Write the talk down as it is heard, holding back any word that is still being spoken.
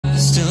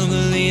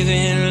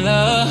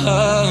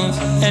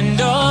And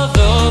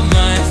although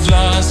my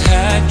flaws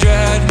had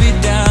dragged me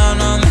down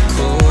on the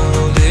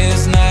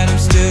coldest night, I'm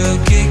still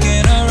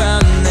kicking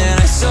around. And then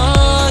I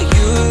saw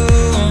you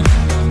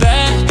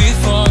back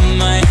before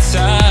my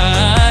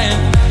time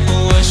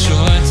was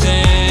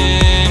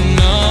shortened.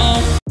 No.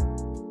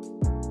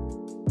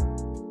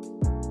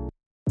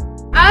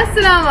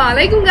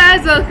 Assalamualaikum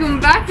guys, welcome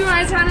back to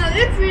my channel.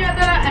 It's me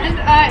Rodela and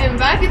I am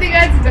back with you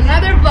guys with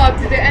another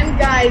vlog today. And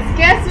guys,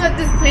 guess what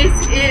this place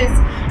is?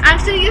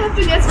 Actually, you have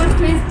to guess what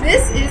place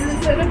this is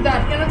instead of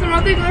that. কেন তোমরা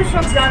তো এগুলো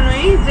সব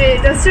জানোই যে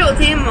এটা হচ্ছে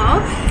ওথেম মল।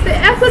 তো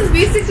এখন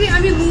বেসিক্যালি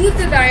আমি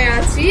লুলুতে দাঁড়িয়ে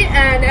আছি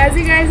and as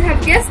you guys have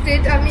guessed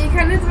it, আমি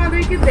এখানে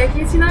তোমাদেরকে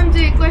দেখিয়েছিলাম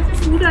যে কয়েকটা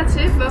ফুড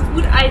আছে বা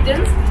ফুড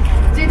আইটেমস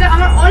যেটা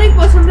আমার অনেক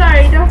পছন্দ আর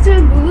এটা হচ্ছে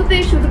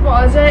লুলুতেই শুধু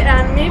পাওয়া যায়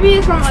and maybe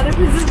from other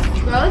places as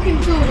well,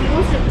 কিন্তু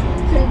most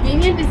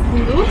convenient is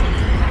Lulu.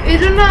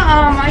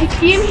 I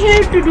came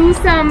here to do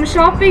some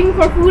shopping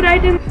for food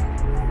items.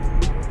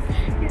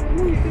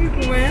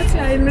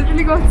 I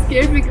literally got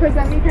scared because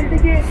I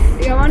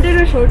wanted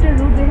a shorter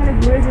route.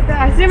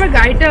 Actually, my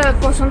guide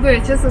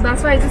so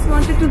that's why I just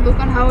wanted to look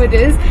on how it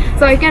is,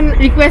 so I can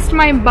request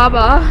my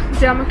baba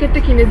যে আমাকে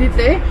একটা কিনে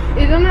দিতে।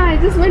 এজন্য I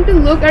just went to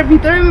look আর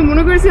ভিতরে আমি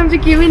মনে করেছিলাম যে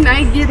কেউই নাই,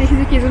 গিয়ে দেখি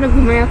যে কে যেন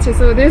ঘুমিয়ে আছে,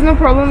 so there's no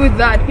problem with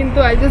that, কিন্তু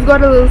I just got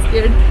a little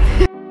scared.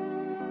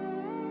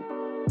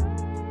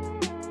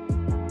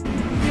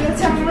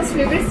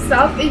 Favorite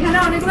stuff. এখানে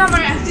অনেকগুলো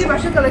আমার অ্যাকচুয়ালি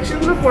বাসার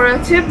কালেকশনগুলো পড়ে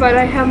আছে, but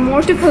I have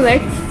more to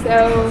collect, so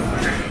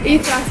এই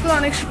ক্লাসগুলো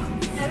অনেক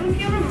এখন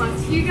কি আমরা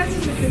মাছকির কাছে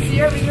যেতেছি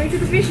আর we're going to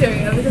the fish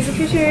area because the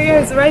fish area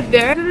is right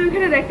there. তুমি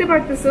এখানে দেখতে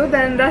পারতেছো,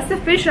 then that's the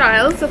fish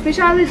aisle. So fish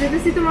aisle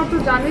যেতেছি তোমরা তো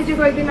জানোই যে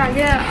কয়েকদিন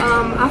আগে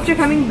after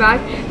coming back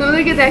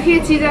তোমাদেরকে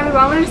দেখিয়েছি যে আমি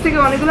বাংলাদেশ থেকে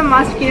অনেকগুলো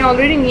মাছ কিনে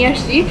অলরেডি নিয়ে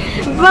আসছি,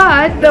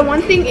 but the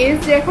one thing is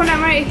যে এখন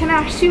আমরা এখানে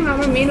আসছি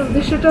আমার মেইন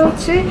উদ্দেশ্যটা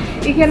হচ্ছে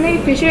এখানে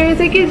fish area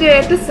থেকে যে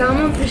একটা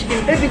salmon fish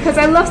কিনতে, because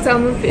I love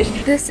salmon fish.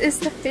 This is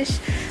the fish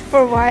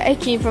for why I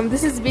came from.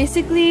 This is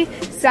basically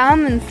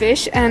salmon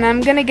fish and I'm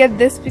gonna get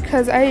this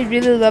because I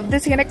really love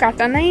this. Ekhane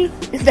kata nai,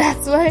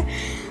 that's why.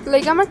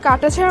 Like amar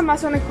kata chhara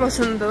mach onek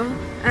pochondo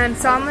and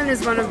salmon is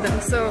one of them,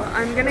 so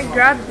I'm gonna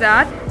grab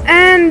that.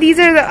 And these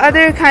are the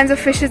other kinds of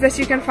fishes that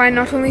you can find,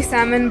 not only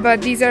salmon but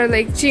these are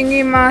like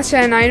chingi mach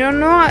and I don't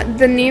know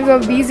the names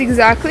of these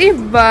exactly,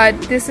 but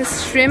this is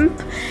shrimp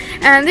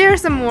and there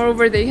are some more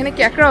over there. Ekhane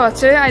kakra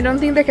ache, I don't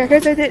think the kakra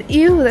is like that.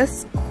 Ew, that's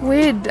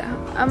squid.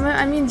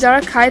 I mean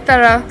jara khai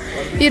tara,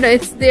 you know,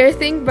 it's their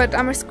thing, but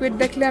amar squid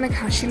dekhle onek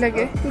hashi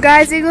lage.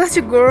 Guys, egulo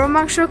hocche goroর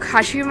মাংস,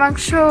 খাসির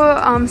মাংস,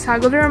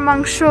 ছাগলের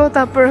মাংস,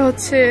 তারপর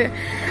হচ্ছে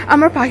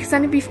আমার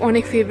Pakistani beef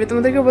অনেক favourite.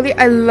 তোমাদেরকে বলি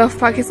I love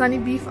Pakistani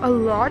beef a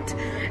lot,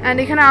 and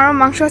এখানে আরো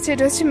মাংস আছে,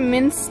 এটা হচ্ছে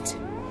minced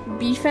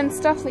beef and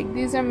stuff, like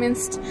these are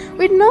minced.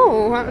 Wait, no,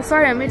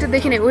 sorry, আমি এটা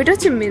দেখি নাই, ওইটা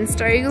হচ্ছে minced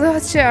আর এগুলো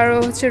হচ্ছে আরো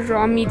হচ্ছে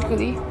raw meat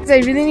গুলি। I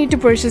really need to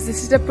purchase this.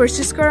 এটা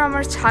purchase করে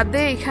আমার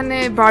ছাদে এখানে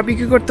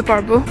barbecue করতে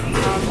পারবো।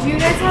 Do you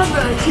guys have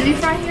a chili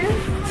fry here?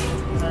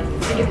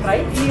 Chili fry?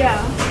 Yeah.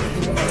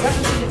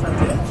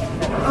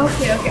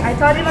 Okay, I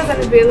thought it was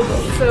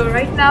unavailable. So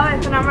right now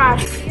এখন আমরা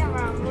আসছি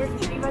আমার আম্মুর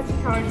চিলি ভাজি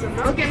খাওয়ার জন্য।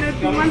 Okay, আমি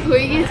 2 months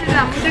হয়ে গিয়েছে যে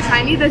আম্মুটা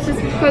খাইনি, that's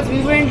just because we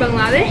were in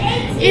Bangladesh.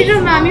 এই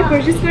জন্য আমি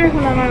purchase করে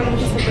এখন আমার আম্মুর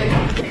সাথে।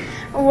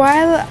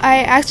 While I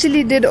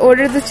actually did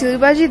order the chili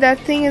bhaji, that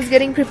thing is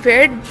getting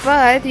prepared,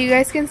 but you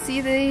guys can see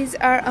these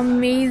are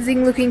amazing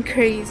looking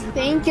curries.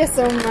 Thank you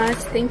so much.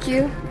 Thank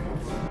you.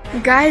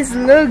 Guys,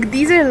 look,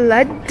 these are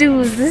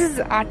laddus. This is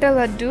atta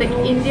laddu. Like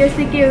India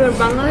থেকে or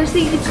Bangladesh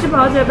থেকে কিছুটা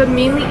পাওয়া যায়, but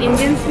mainly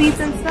Indian sweets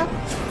and stuff.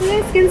 You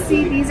guys can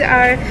see these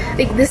are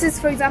like, this is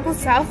for example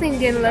South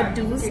Indian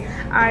laddus.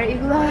 আর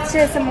এগুলো হচ্ছে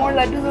some more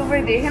laddus over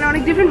there. এখানে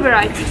অনেক different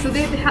varieties, so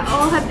they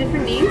all have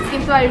different names.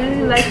 কিন্তু I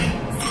really like.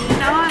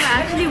 Now I'm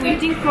actually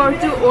waiting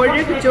to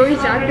order kachori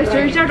chaat.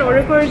 Kachori chaat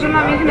order করার জন্য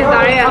আমি এখানে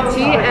দাঁড়িয়ে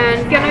আছি, and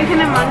কেন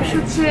এখানে মানুষ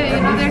হচ্ছে, you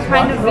know, they're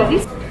kind of busy.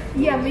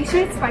 Yeah, make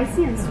sure it's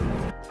spicy and sweet.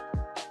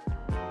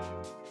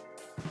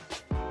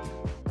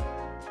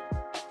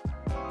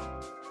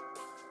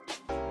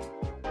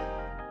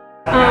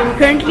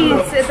 Currently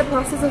it's in the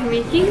process of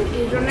making.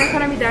 এই জন্য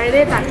এখন আমি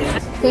দাঁড়িয়ে থাকি।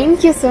 Thank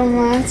you so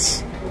much.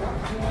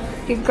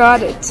 You got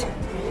it.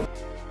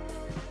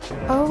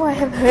 Oh, I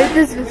have heard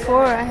this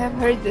before. I have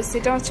heard this.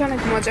 It's also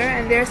like mojar,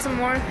 and there's some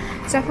more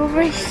stuff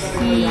over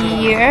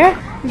here.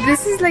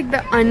 This is like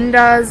the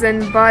andas and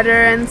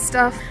butter and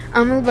stuff.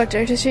 Amul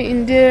butter, it's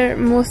India's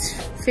most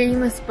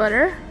famous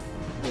butter.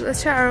 Let's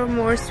try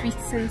more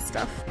sweets and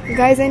stuff.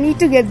 Guys, I need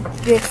to get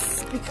this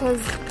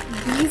because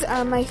these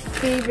are my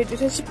favorite.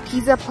 It's a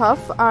pizza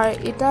puff or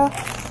এটা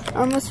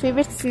our most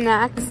favorite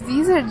snacks.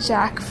 These are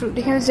jackfruit.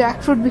 They have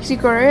jackfruit bikri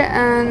kore,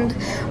 and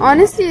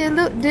honestly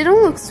they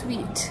don't look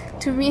sweet.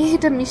 To me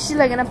এটা মিষ্টি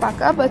লাগে না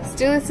পাকা, but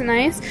still it's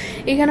nice.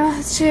 এখানে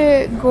হচ্ছে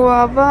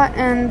guava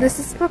and this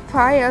is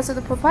papaya, so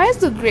the papayas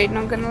look great,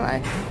 not gonna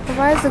lie.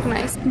 Papayas look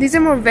nice. These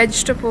are more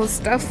vegetable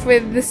stuff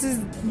with, this is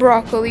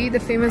broccoli,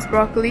 the famous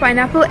broccoli.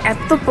 Pineapple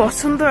এত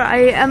পছন্দ,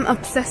 I am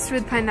obsessed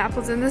with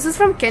pineapples, and this is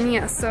from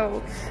Kenya, so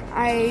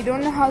I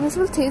don't know how this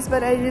will taste,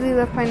 but I really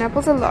love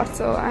pineapples a lot,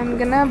 so I'm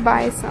gonna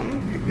buy some.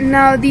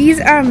 Now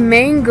these are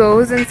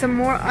mangoes and some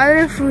more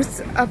other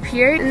fruits up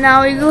here.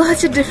 Now we go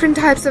to different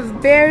types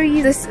of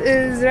berries. This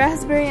is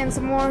raspberry and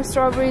some more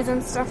strawberries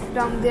and stuff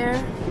down there.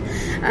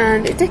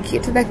 And it's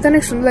cute. Like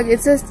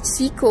it's just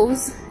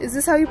chicos. Is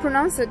this how you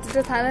pronounce it? It's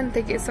a Thailand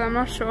thing, so I'm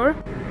not sure.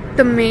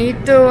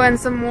 Tomato and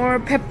some more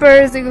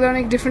peppers. Egulo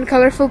onek different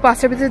colorful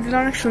pasta bhitor dile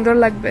onek sundor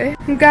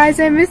lagbe. Guys,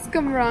 I miss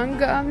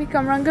kamranga. Ami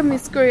kamranga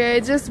miss kori. I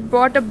just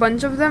bought a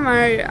bunch of them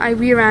and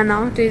we ran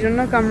out.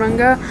 Ejonno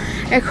kamranga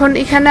ekhon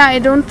ekhane I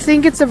don't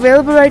think it's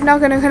available right now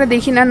kano ekhane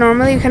dekhi na,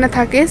 normally ekhane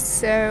thake.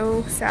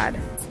 So sad.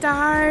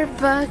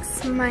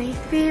 Starbucks, my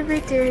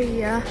favorite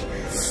area.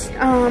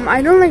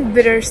 I don't like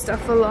bitter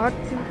stuff a lot.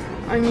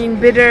 I mean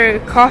bitter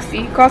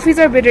coffee. Coffees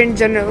are bitter in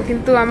general.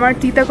 Kintu amar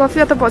tita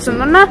coffee oto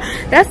pochondo na.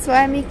 That's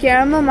why I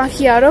caramel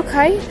macchiato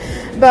khai.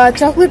 But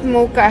chocolate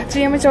mocha.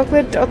 Actually, I'm a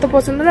chocolate oto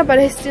pochondo na, but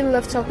I still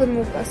love chocolate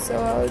mocha, so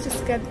I'll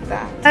just get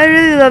that. I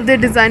really love their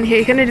design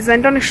here. Ekhane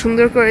design ta onek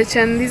sundor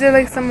korechen. These are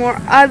like some more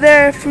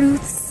other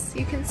fruits.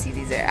 You can see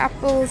these are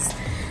apples.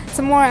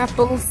 Some more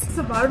apples.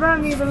 So barbar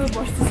ami ebabe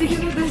boshtechi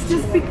kintu that's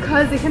just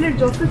because ekhane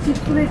joto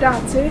chipgulo eta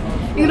ache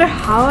egulo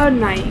hawa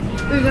nai.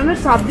 So ejonno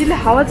chap dile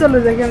hawa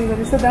chole jay ken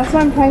jani. So that's why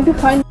I'm trying to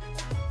find.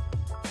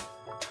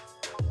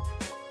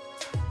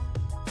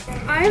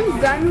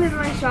 I'm done with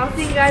my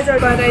shopping, guys,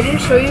 but I didn't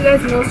show you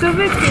guys most of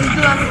it.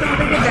 Kintu ami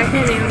tomaderke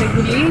dekhai nei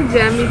onekguli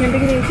je ami ekhan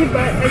theke niyechi,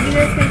 but as you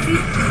guys can see,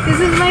 this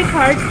is my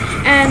cart.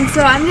 And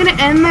so I'm gonna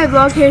end my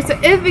vlog here. So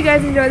if you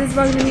guys enjoyed this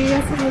vlog and you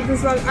guys love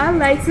this vlog,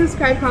 like,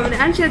 subscribe, comment,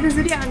 and share this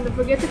video. And don't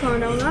forget to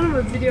comment down below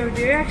what video of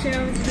your reaction.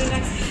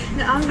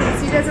 And I'm gonna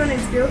see you guys on the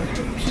next video.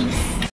 Peace.